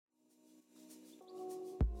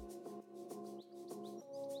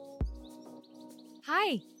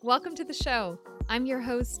Hi, welcome to the show. I'm your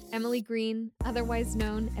host, Emily Green, otherwise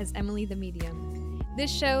known as Emily the Medium. This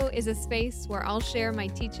show is a space where I'll share my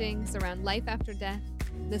teachings around life after death,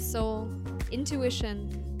 the soul,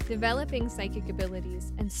 intuition, developing psychic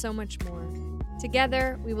abilities, and so much more.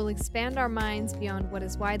 Together, we will expand our minds beyond what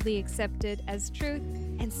is widely accepted as truth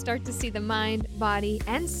and start to see the mind, body,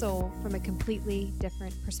 and soul from a completely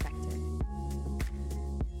different perspective.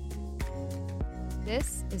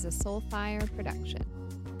 This is a Soulfire production.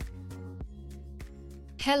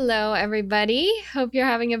 Hello, everybody. Hope you're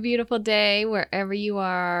having a beautiful day wherever you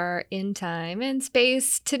are in time and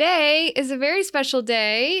space. Today is a very special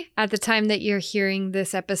day at the time that you're hearing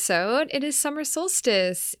this episode. It is summer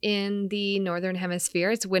solstice in the Northern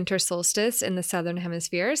Hemisphere. It's winter solstice in the Southern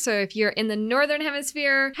Hemisphere. So if you're in the Northern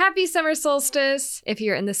Hemisphere, happy summer solstice. If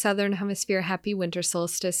you're in the Southern Hemisphere, happy winter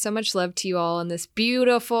solstice. So much love to you all on this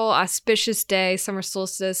beautiful, auspicious day. Summer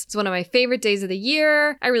solstice is one of my favorite days of the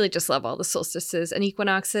year. I really just love all the solstices and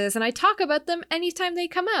equinoxes, and I talk about them anytime they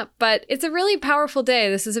come up. But it's a really powerful day.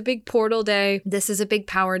 This is a big portal day. This is a big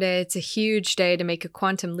power day. It's a huge day to make a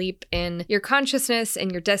quantum leap in your consciousness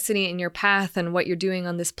and your destiny and your path and what you're doing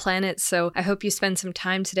on this planet. So I hope you spend some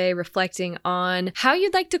time today reflecting on how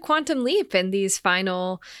you'd like to quantum leap in these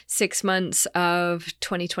final 6 months of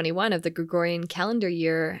 2021 of the Gregorian calendar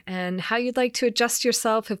year, and how you'd like to adjust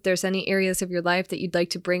yourself if there's any areas of your life that you'd like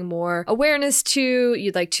to bring more awareness to,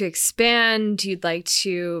 you'd like to expand, you'd like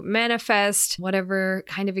to manifest, whatever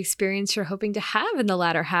kind of experience you're hoping to have in the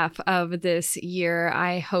latter half of this year.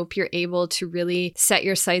 I hope you're able to really set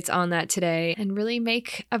your sights on that today and really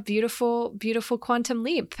make a beautiful, beautiful quantum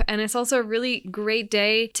leap. And it's also a really great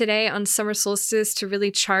day today on summer solstice to really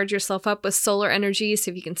charge yourself up with solar energy. So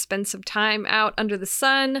if you can spend some time out under the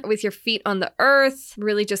sun with your feet on the earth,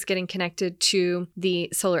 really just getting connected to the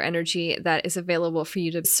solar energy that is available for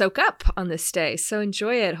you to soak up on this day. So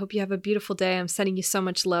enjoy it. Hope you have a beautiful day. I'm sending you so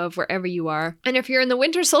much love wherever you are. And if you're in the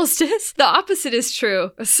winter solstice, the opposite is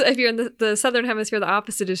true. So if you're in the Southern Hemisphere, the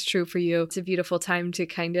opposite is true for you. It's a beautiful time to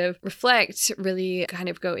kind of reflect, really kind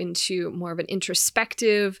of go into more of an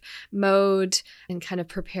introspective mode and kind of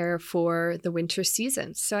prepare for the winter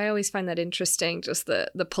season. So I always find that interesting, just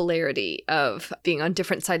the polarity of being on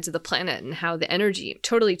different sides of the planet and how the energy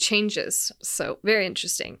totally changes. So very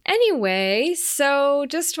interesting. Anyway, so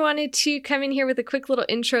just wanted to come in here with a quick little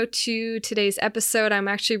intro to today's episode. I'm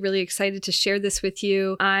actually really excited to share this with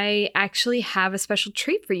you. I actually have a special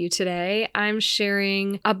treat for you today. I'm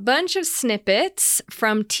sharing a bunch of snippets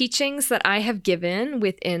from teachings that I have given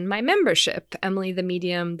within my membership, Emily the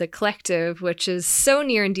Medium, the Collective, which is so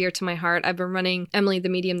near and dear to my heart. I've been running Emily the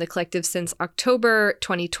Medium, the Collective since October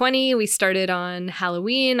 2020. We started on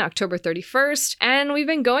Halloween, October 31st, and we've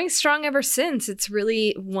been going strong ever since. It's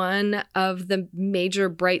really one of the major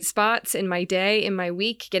bright spots in my day, in my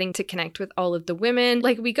week, getting to connect with all of the women.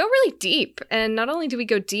 Like, we go really deep, and not only do we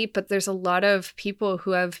go deep, but there's a lot of people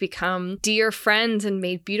who have become dear friends and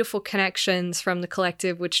made beautiful connections from the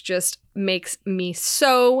Collective, which just makes me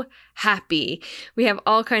so happy. We have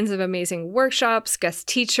all kinds of amazing workshops, guest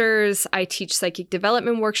teachers. I teach psychic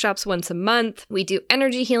development workshops once a month. We do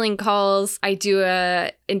energy healing calls. I do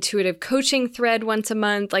a intuitive coaching thread once a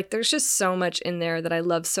month. Like, there's just so much in there that I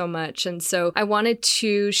love so much. And so I wanted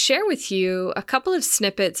to share with you a couple of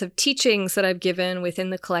snippets of teachings that I've given within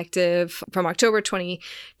the Collective from October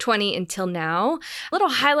 2020 until now. Little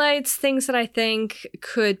highlights, things that I think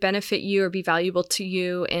could benefit you or be valuable to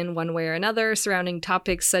you in one way or another, surrounding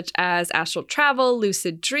topics such as astral travel,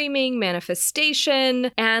 lucid dreaming, manifestation,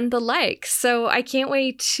 and the like. So I can't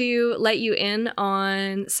wait to let you in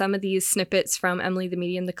on some of these snippets from Emily the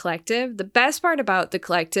Medium, the Collective. The best part about the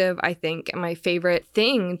Collective, I think, and my favorite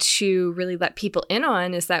thing to really let people in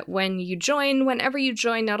on, is that whenever you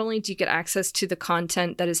join, not only do you get access to the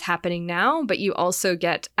content that is happening now, but you also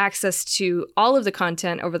get access to all of the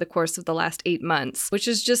content over the course of the last 8 months, which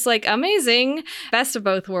is just like amazing. Best of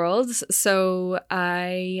both worlds. So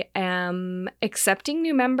I am accepting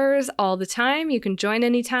new members all the time. You can join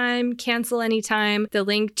anytime, cancel anytime. The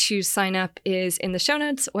link to sign up is in the show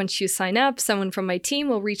notes. Once you sign up, someone from my team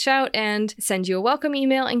will reach out and send you a welcome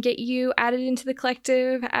email and get you added into the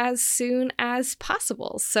Collective as soon as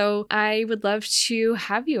possible. So I would love to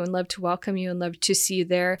have you and love to welcome you and love to see you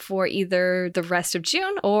there for either the rest of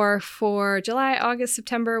June or for July, August,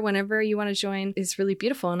 September, whenever you want to join. Is really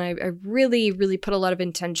beautiful. And I really, really put a lot of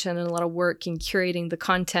intention and a lot of work in curating the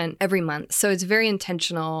content every month. So it's very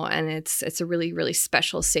intentional, and it's a really, really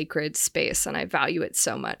special, sacred space, and I value it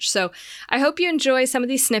so much. So I hope you enjoy some of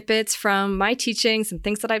these snippets from my teachings and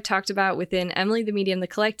things that I've talked about within Emily the Medium, the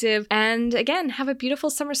Collective. And again, have a beautiful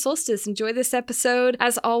summer solstice. Enjoy this episode.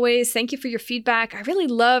 As always, thank you for your feedback. I really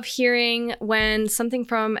love hearing when something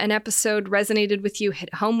from an episode resonated with you,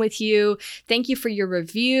 hit home with you. Thank you for your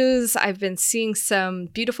reviews. I've been seeing some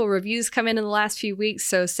beautiful reviews come in the last few weeks,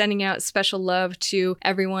 so sending out special love to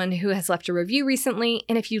everyone who has left a review recently.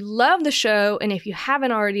 And if you love the show, and if you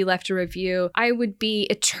haven't already left a review, I would be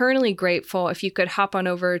eternally grateful if you could hop on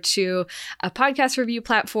over to a podcast review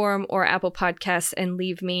platform or Apple Podcasts and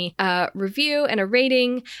leave me a review and a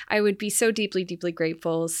rating. I would be so deeply, deeply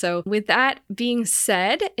grateful. So with that being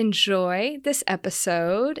said, enjoy this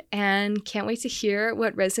episode and can't wait to hear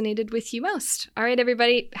what resonated with you most. All right,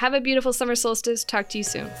 everybody, have a beautiful summer solstice. Talk to you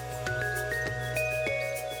soon.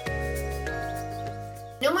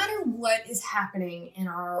 No matter what is happening in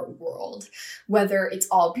our world, whether it's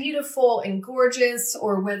all beautiful and gorgeous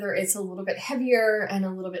or whether it's a little bit heavier and a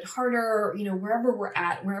little bit harder, wherever we're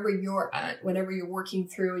at, wherever you're at, whatever you're working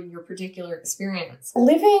through in your particular experience,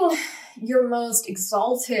 living your most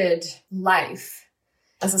exalted life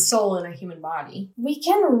as a soul in a human body, we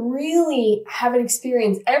can really have an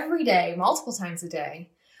experience every day, multiple times a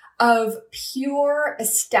day, of pure,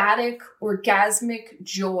 ecstatic, orgasmic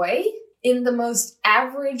joy in the most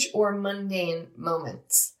average or mundane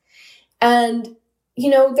moments. And,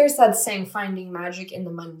 there's that saying, finding magic in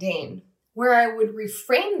the mundane. Where I would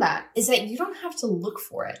reframe that is that you don't have to look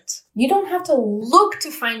for it. You don't have to look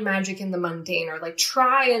to find magic in the mundane or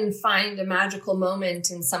try and find a magical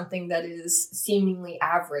moment in something that is seemingly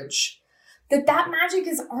average. That magic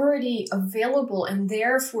is already available and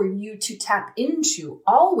there for you to tap into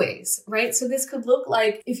always, right? So this could look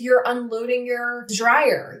like if you're unloading your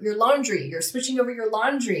dryer, your laundry, you're switching over your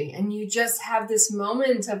laundry and you just have this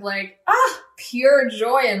moment of pure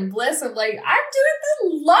joy and bliss of I'm doing the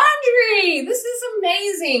laundry. This is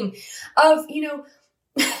amazing.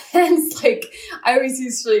 And it's I always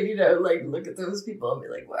used to, look at those people and be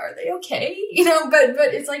like, well, are they okay?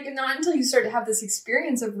 But it's not until you start to have this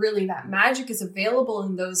experience of really that magic is available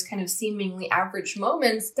in those kind of seemingly average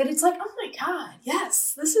moments that it's oh my God,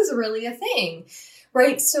 yes, this is really a thing.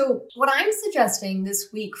 Right? So what I'm suggesting this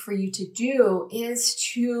week for you to do is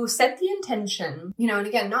to set the intention, and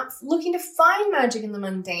again, not looking to find magic in the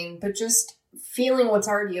mundane, but just feeling what's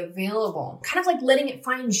already available, kind of letting it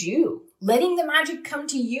find you. Letting the magic come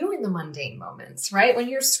to you in the mundane moments, right? When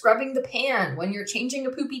you're scrubbing the pan, when you're changing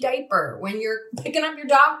a poopy diaper, when you're picking up your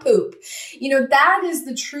dog poop, that is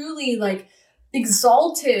the truly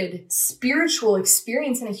exalted spiritual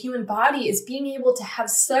experience in a human body, is being able to have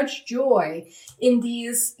such joy in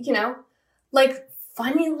these,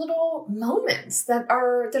 funny little moments that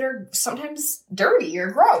are sometimes dirty or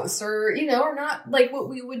gross or, or not what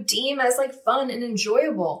we would deem as fun and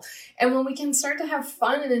enjoyable. And when we can start to have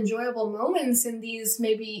fun and enjoyable moments in these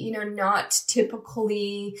maybe, not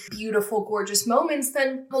typically beautiful, gorgeous moments,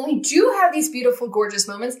 then when we do have these beautiful, gorgeous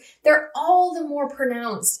moments, they're all the more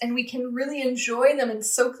pronounced and we can really enjoy them and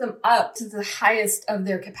soak them up to the highest of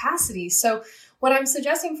their capacity. So what I'm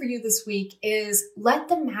suggesting for you this week is let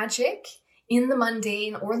the magic in the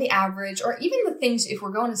mundane or the average, or even the things, if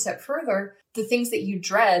we're going a step further, the things that you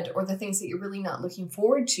dread or the things that you're really not looking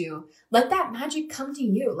forward to, let that magic come to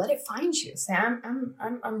you. Let it find you. Say,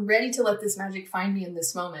 I'm ready to let this magic find me in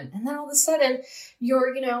this moment. And then all of a sudden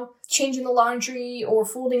you're, changing the laundry or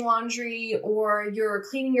folding laundry or you're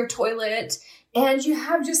cleaning your toilet and you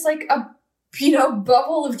have just a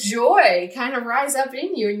bubble of joy kind of rise up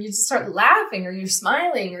in you and you just start laughing or you're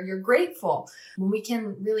smiling or you're grateful. When we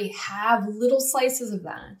can really have little slices of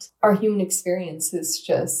that, our human experience is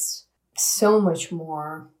just so much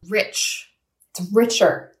more rich. It's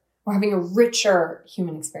richer. We're having a richer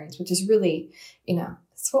human experience, which is really,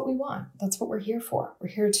 that's what we want. That's what we're here for. We're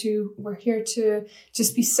here to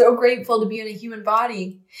just be so grateful to be in a human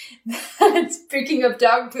body that picking up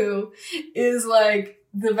dog poo is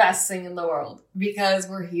the best thing in the world, because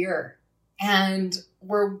we're here and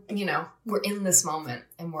we're in this moment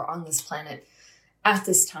and we're on this planet at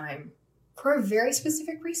this time for a very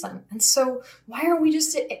specific reason. And so why are we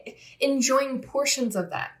just enjoying portions of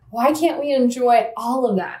that? Why can't we enjoy all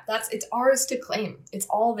of that? It's ours to claim. It's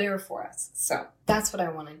all there for us. So that's what I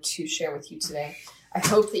wanted to share with you today. I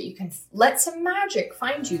hope that you can let some magic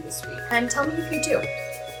find you this week and tell me if you do.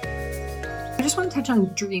 I just want to touch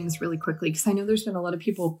on dreams really quickly because I know there's been a lot of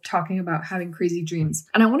people talking about having crazy dreams.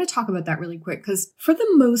 And I want to talk about that really quick because for the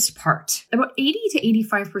most part, about 80 to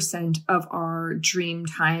 85% of our dream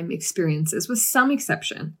time experiences, with some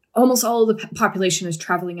exception, almost all of the population is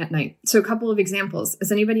traveling at night. So a couple of examples.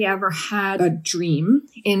 Has anybody ever had a dream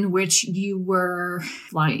in which you were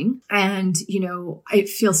flying and, it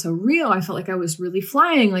feels so real. I felt like I was really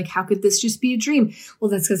flying. Like, how could this just be a dream?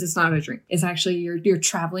 Well, that's because it's not a dream. It's actually you're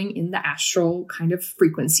traveling in the astral kind of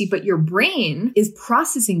frequency, but your brain is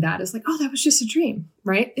processing that as like, oh, that was just a dream,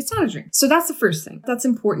 right? It's not a dream. So that's the first thing. That's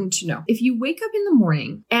important to know. If you wake up in the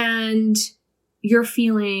morning and you're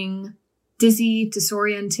feeling dizzy,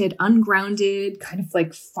 disoriented, ungrounded, kind of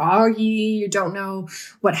like foggy, you don't know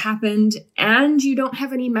what happened, and you don't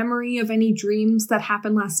have any memory of any dreams that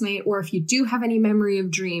happened last night, or if you do have any memory of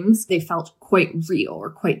dreams, they felt quite real or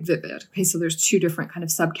quite vivid. Okay, so there's two different kind of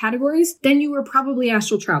subcategories. Then you were probably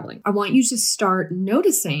astral traveling. I want you to start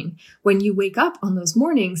noticing when you wake up on those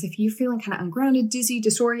mornings, if you're feeling kind of ungrounded, dizzy,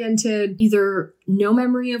 disoriented, either no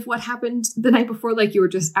memory of what happened the night before, like you were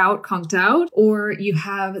just out, conked out, or you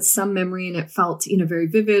have some memory and it felt, very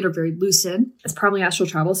vivid or very lucid. It's probably astral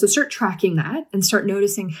travel. So start tracking that and start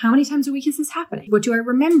noticing how many times a week is this happening? What do I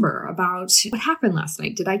remember about what happened last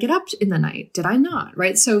night? Did I get up in the night? Did I not?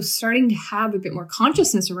 Right? So starting to have a bit more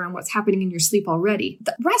consciousness around what's happening in your sleep already.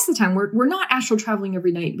 The rest of the time, we're not astral traveling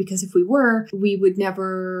every night, because if we were, we would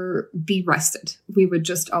never be rested. We would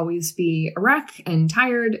just always be a wreck and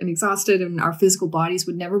tired and exhausted, and our physical bodies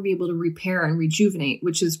would never be able to repair and rejuvenate,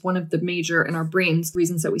 which is one of the major in our brains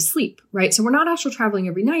reasons that we sleep, right? So we're not astral traveling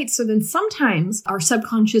every night. So then sometimes our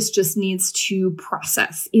subconscious just needs to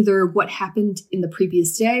process either what happened in the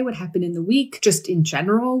previous day, what happened in the week, just in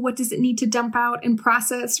general, what does it need to dump out and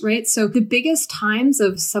process, right? So the biggest times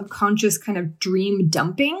of subconscious kind of dream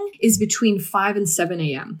dumping is between 5 and 7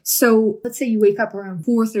 a.m. So let's say you wake up around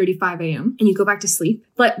 4:35 a.m. and you go back to sleep.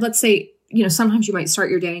 But let's say, sometimes you might start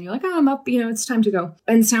your day and you're like, oh, I'm up, it's time to go.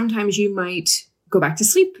 And sometimes you might go back to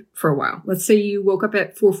sleep for a while. Let's say you woke up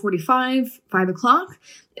at 4:45, 5 o'clock,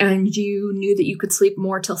 and you knew that you could sleep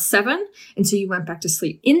more till 7. And so you went back to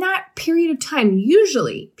sleep. In that period of time,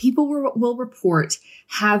 usually people will report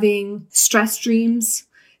having stress dreams,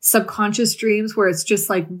 subconscious dreams where it's just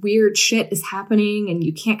like weird shit is happening and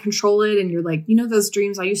you can't control it. And you're like, those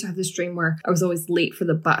dreams. I used to have this dream where I was always late for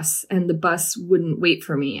the bus and the bus wouldn't wait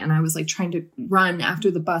for me. And I was like trying to run after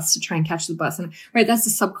the bus to try and catch the bus. And right, that's a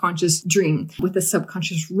subconscious dream with a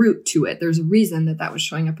subconscious root to it. There's a reason that was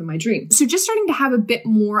showing up in my dream. So just starting to have a bit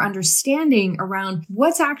more understanding around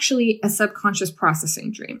what's actually a subconscious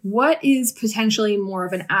processing dream. What is potentially more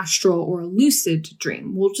of an astral or a lucid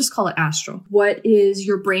dream? We'll just call it astral. What is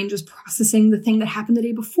your brain just processing the thing that happened the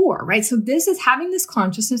day before, right? So this is having this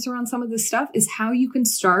consciousness around some of this stuff is how you can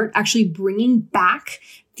start actually bringing back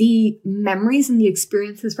the memories and the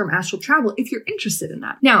experiences from astral travel if you're interested in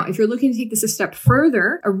that. Now, if you're looking to take this a step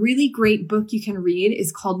further, a really great book you can read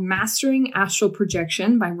is called Mastering Astral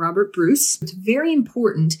Projection by Robert Bruce. It's very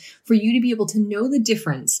important for you to be able to know the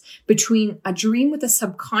difference between a dream with a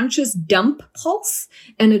subconscious dump pulse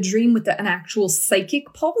and a dream with an actual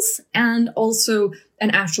psychic pulse, and also an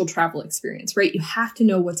astral travel experience, right? You have to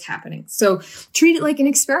know what's happening. So treat it like an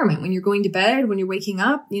experiment. When you're going to bed, when you're waking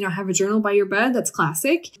up, have a journal by your bed. That's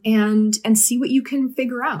classic. And see what you can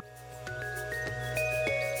figure out.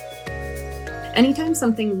 Anytime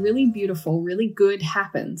something really beautiful, really good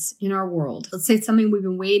happens in our world, let's say it's something we've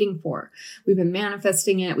been waiting for, we've been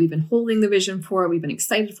manifesting it, we've been holding the vision for it, we've been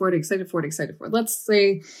excited for it. Let's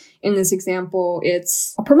say in this example,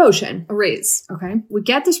 it's a promotion, a raise, okay? We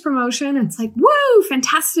get this promotion and it's like, whoa,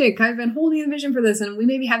 fantastic. I've been holding the vision for this. And we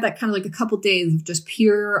maybe have that kind of like a couple days of just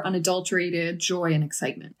pure, unadulterated joy and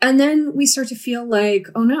excitement. And then we start to feel like,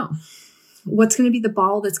 oh no. What's going to be the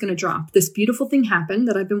ball that's going to drop? This beautiful thing happened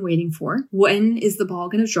that I've been waiting for. When is the ball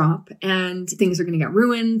going to drop? And things are going to get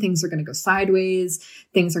ruined. Things are going to go sideways.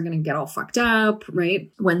 Things are going to get all fucked up,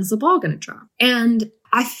 right? When's the ball going to drop? And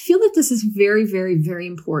I feel that this is very, very, very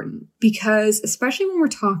important because especially when we're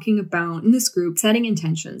talking about in this group, setting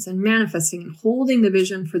intentions and manifesting and holding the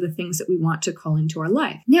vision for the things that we want to call into our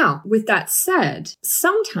life. Now, with that said,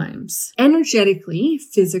 sometimes energetically,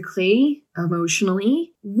 physically,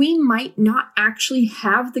 emotionally, we might not actually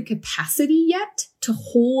have the capacity yet to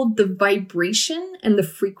hold the vibration and the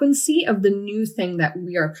frequency of the new thing that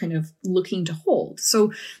we are kind of looking to hold.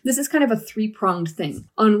 So this is kind of a three-pronged thing.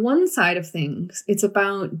 On one side of things, it's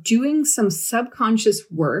about doing some subconscious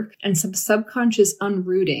work and some subconscious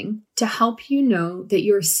unrooting to help you know that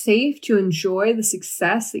you're safe to enjoy the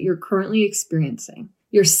success that you're currently experiencing.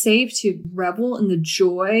 You're safe to revel in the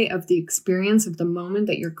joy of the experience of the moment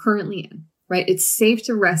that you're currently in. right? It's safe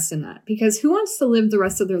to rest in that, because who wants to live the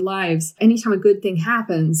rest of their lives anytime a good thing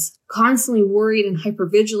happens, constantly worried and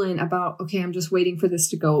hypervigilant about, okay, I'm just waiting for this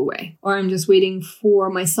to go away, or I'm just waiting for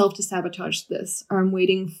myself to sabotage this, or I'm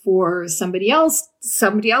waiting for somebody else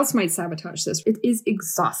might sabotage this. It is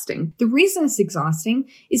exhausting. The reason it's exhausting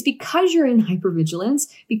is because you're in hypervigilance,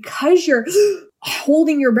 because you're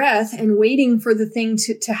holding your breath and waiting for the thing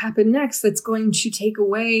to happen next that's going to take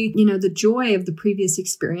away, the joy of the previous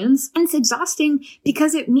experience. And it's exhausting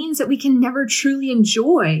because it means that we can never truly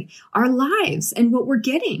enjoy our lives and what we're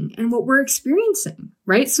getting and what we're experiencing,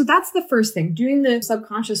 right? So that's the first thing, doing the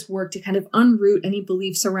subconscious work to kind of unroot any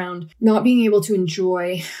beliefs around not being able to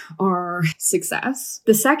enjoy our success.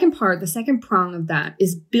 The second prong of that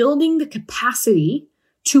is building the capacity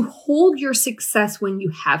to hold your success when you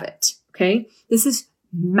have it. Okay. This is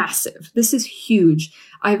massive. This is huge.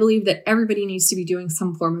 I believe that everybody needs to be doing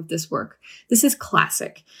some form of this work. This is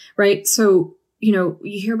classic, right? So, you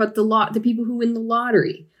hear about the people who win the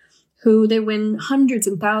lottery, who they win hundreds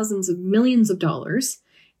and thousands of millions of dollars.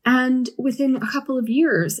 And within a couple of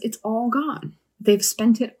years, it's all gone. They've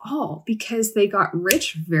spent it all because they got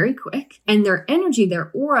rich very quick, and their energy, their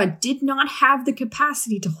aura did not have the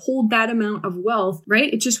capacity to hold that amount of wealth,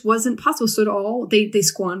 right? It just wasn't possible. So they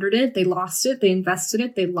squandered it, they lost it, they invested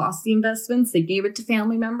it, they lost the investments, they gave it to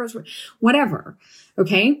family members, whatever.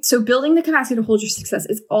 Okay. So building the capacity to hold your success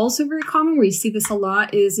is also very common. Where you see this a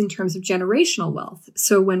lot is in terms of generational wealth.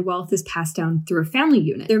 So when wealth is passed down through a family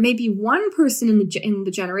unit, there may be one person in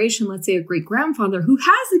the generation, let's say a great grandfather, who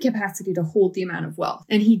has the capacity to hold the amount of wealth.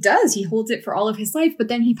 And he holds it for all of his life, but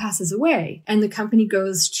then he passes away and the company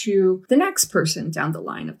goes to the next person down the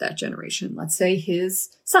line of that generation. Let's say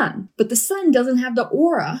his son, but the son doesn't have the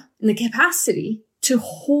aura and the capacity to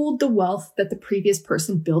hold the wealth that the previous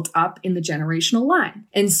person built up in the generational line.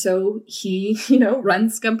 And so he,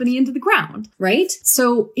 runs the company into the ground, right?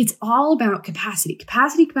 So it's all about capacity to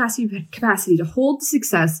hold the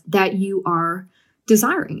success that you are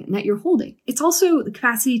desiring and that you're holding. It's also the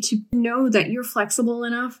capacity to know that you're flexible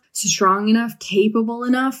enough, strong enough, capable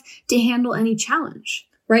enough to handle any challenge.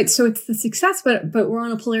 Right. So it's the success, but we're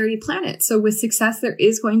on a polarity planet. So with success, there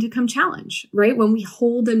is going to come challenge, right? When we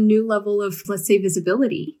hold a new level of, let's say,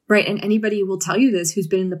 visibility, right? And anybody will tell you this who's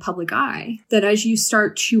been in the public eye, that as you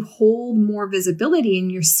start to hold more visibility and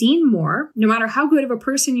you're seen more, no matter how good of a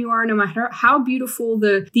person you are, no matter how beautiful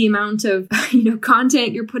the amount of,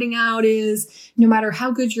 content you're putting out is, no matter how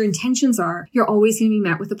good your intentions are, you're always going to be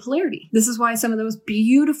met with a polarity. This is why some of those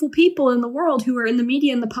beautiful people in the world who are in the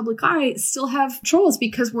media and the public eye still have trolls,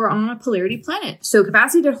 because we're on a polarity planet. So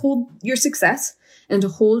capacity to hold your success and to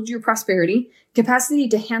hold your prosperity, capacity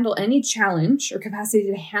to handle any challenge, or capacity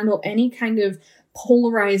to handle any kind of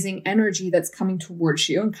polarizing energy that's coming towards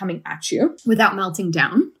you and coming at you without melting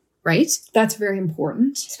down, right? That's very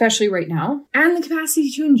important, especially right now. And the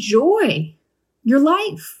capacity to enjoy your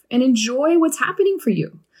life and enjoy what's happening for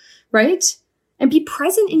you, right? And be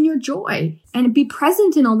present in your joy and be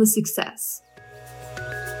present in all the success.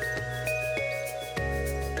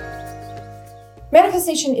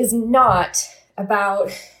 Manifestation is not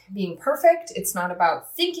about being perfect. It's not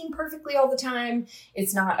about thinking perfectly all the time.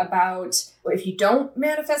 It's not about, if you don't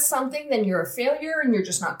manifest something, then you're a failure and you're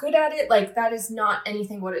just not good at it. Like, that is not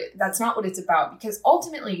anything that's not what it's about. Because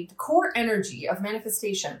ultimately, the core energy of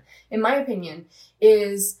manifestation, in my opinion,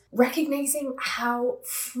 is recognizing how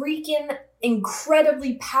freaking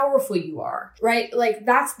incredibly powerful you are, right? Like,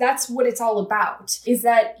 that's what it's all about, is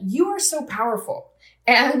that you are so powerful.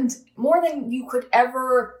 And more than you could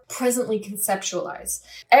ever presently conceptualize.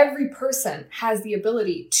 Every person has the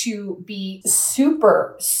ability to be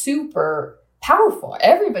super, super powerful.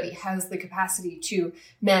 Everybody has the capacity to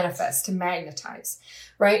manifest, to magnetize,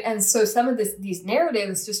 right? And so some of these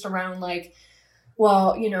narratives just around like,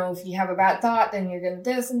 well, if you have a bad thought, then you're going to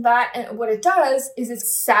this and that. And what it does is it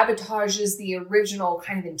sabotages the original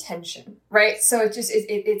kind of intention, right? So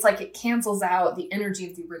it's like it cancels out the energy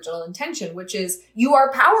of the original intention, which is you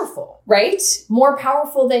are powerful, right? More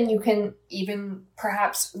powerful than you can even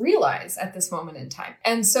perhaps realize at this moment in time.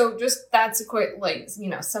 And so that's a quick,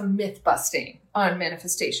 some myth busting on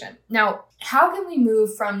manifestation. Now, how can we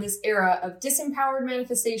move from this era of disempowered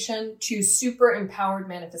manifestation to super empowered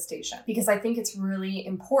manifestation? Because I think it's really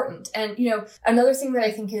important. And, another thing that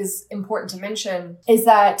I think is important to mention is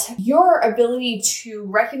that your ability to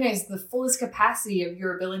recognize the fullest capacity of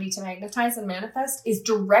your ability to magnetize and manifest is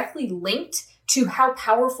directly linked to how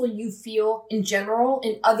powerful you feel in general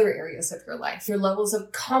in other areas of your life. Your levels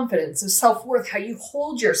of confidence, of self-worth, how you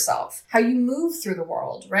hold yourself, how you move through the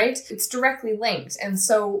world, right? It's directly linked. And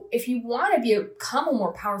so if you want to become a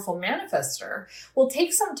more powerful manifester, well,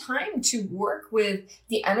 take some time to work with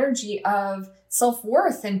the energy of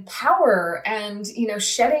self-worth and power and,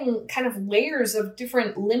 shedding kind of layers of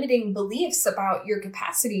different limiting beliefs about your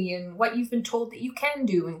capacity and what you've been told that you can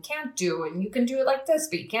do and can't do. And you can do it like this,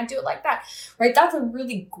 but you can't do it like that, right? That's a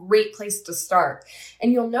really great place to start.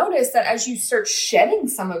 And you'll notice that as you start shedding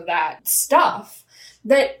some of that stuff,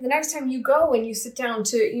 that the next time you go and you sit down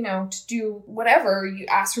to, to do whatever, you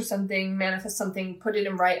ask for something, manifest something, put it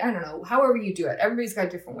in I don't know, however you do it. Everybody's got a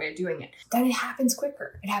different way of doing it. Then it happens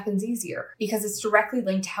quicker. It happens easier because it's directly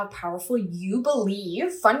linked to how powerful you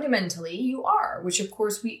believe fundamentally you are, which of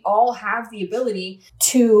course we all have the ability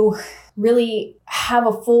to really have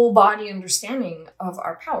a full body understanding of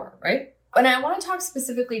our power, right? And I want to talk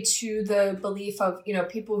specifically to the belief of,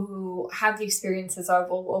 people who have the experiences of,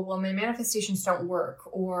 well, my manifestations don't work,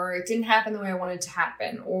 or it didn't happen the way I wanted to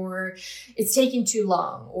happen, or it's taking too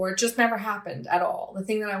long, or it just never happened at all. The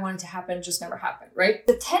thing that I wanted to happen just never happened, right?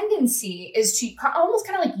 The tendency is to almost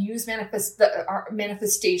kind of like use our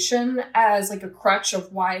manifestation as like a crutch of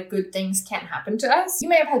why good things can't happen to us. You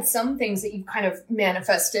may have had some things that you've kind of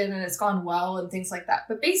manifested and it's gone well and things like that.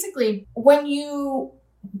 But basically, when you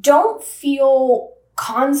don't feel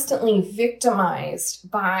constantly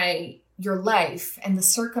victimized by your life and the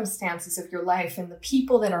circumstances of your life and the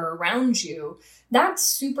people that are around you, that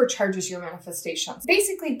supercharges your manifestations.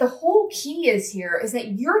 Basically, the whole key is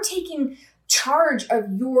that you're taking charge of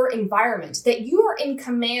your environment, that you are in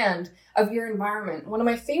command of your environment. One of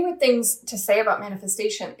my favorite things to say about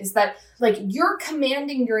manifestation is that you're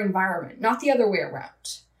commanding your environment, not the other way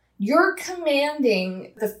around. You're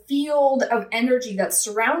commanding the field of energy that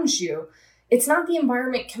surrounds you. It's not the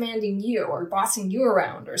environment commanding you or bossing you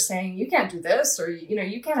around or saying, you can't do this, or,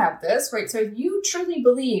 you can't have this, right? So if you truly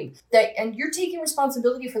believe that, and you're taking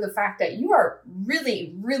responsibility for the fact that you are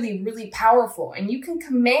really, really, really powerful and you can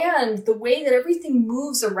command the way that everything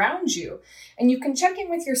moves around you, and you can check in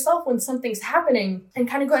with yourself when something's happening and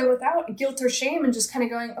kind of going without guilt or shame and just kind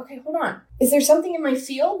of going, okay, hold on. Is there something in my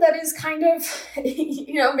field that is kind of,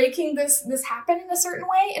 making this happen in a certain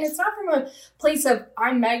way? And it's not from a place of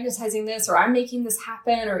I'm magnetizing this or I'm making this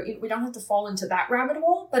happen, or we don't have to fall into that rabbit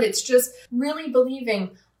hole, but it's just really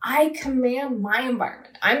believing I command my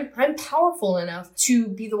environment. I'm powerful enough to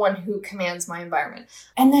be the one who commands my environment.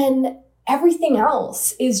 And then everything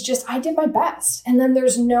else is just, I did my best. And then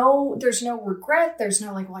there's no regret. There's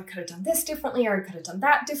no well, I could have done this differently, or I could have done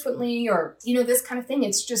that differently, or, this kind of thing.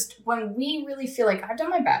 It's just when we really feel like I've done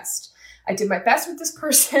my best. I did my best with this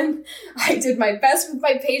person. I did my best with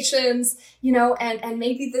my patients, and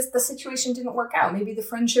maybe the situation didn't work out. Maybe the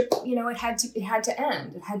friendship, it had to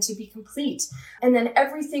end. It had to be complete. And then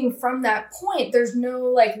everything from that point, there's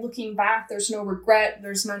no looking back. There's no regret.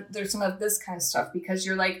 There's some of this kind of stuff, because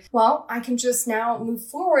you're well, I can just now move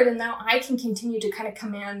forward, and now I can continue to kind of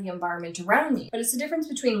command the environment around me. But it's the difference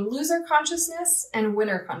between loser consciousness and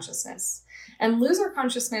winner consciousness. And loser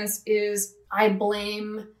consciousness is I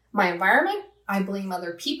blame my environment, I blame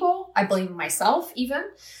other people, I blame myself even,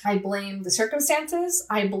 I blame the circumstances,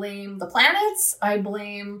 I blame the planets, I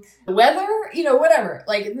blame the weather, whatever.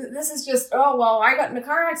 This is just, oh, well, I got in a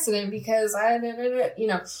car accident because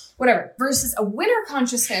whatever. Versus a winner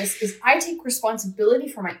consciousness is I take responsibility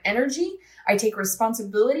for my energy, I take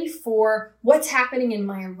responsibility for what's happening in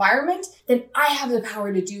my environment, then I have the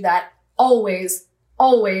power to do that always,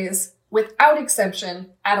 without exception,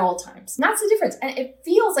 at all times. And that's the difference. And it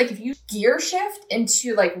feels like if you gear shift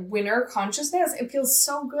into winner consciousness, it feels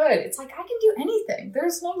so good. It's I can do anything.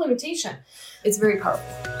 There's no limitation. It's very powerful.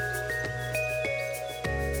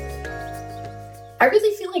 I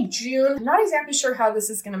really feel like June, I'm not exactly sure how this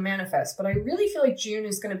is going to manifest, but I really feel like June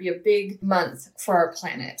is going to be a big month for our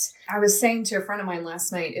planet. I was saying to a friend of mine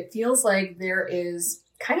last night, it feels like there is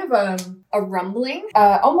kind of a rumbling,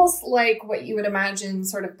 almost like what you would imagine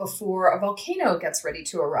sort of before a volcano gets ready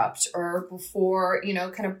to erupt, or before,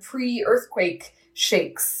 kind of pre-earthquake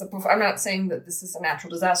shakes. I'm not saying that this is a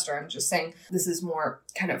natural disaster. I'm just saying this is more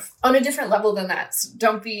kind of on a different level than that. So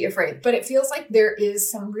don't be afraid. But it feels like there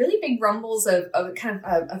is some really big rumbles of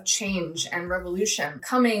change and revolution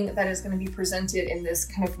coming that is going to be presented in this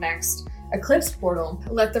kind of next eclipse portal.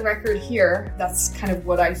 Let the record hear. That's kind of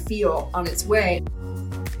what I feel on its way.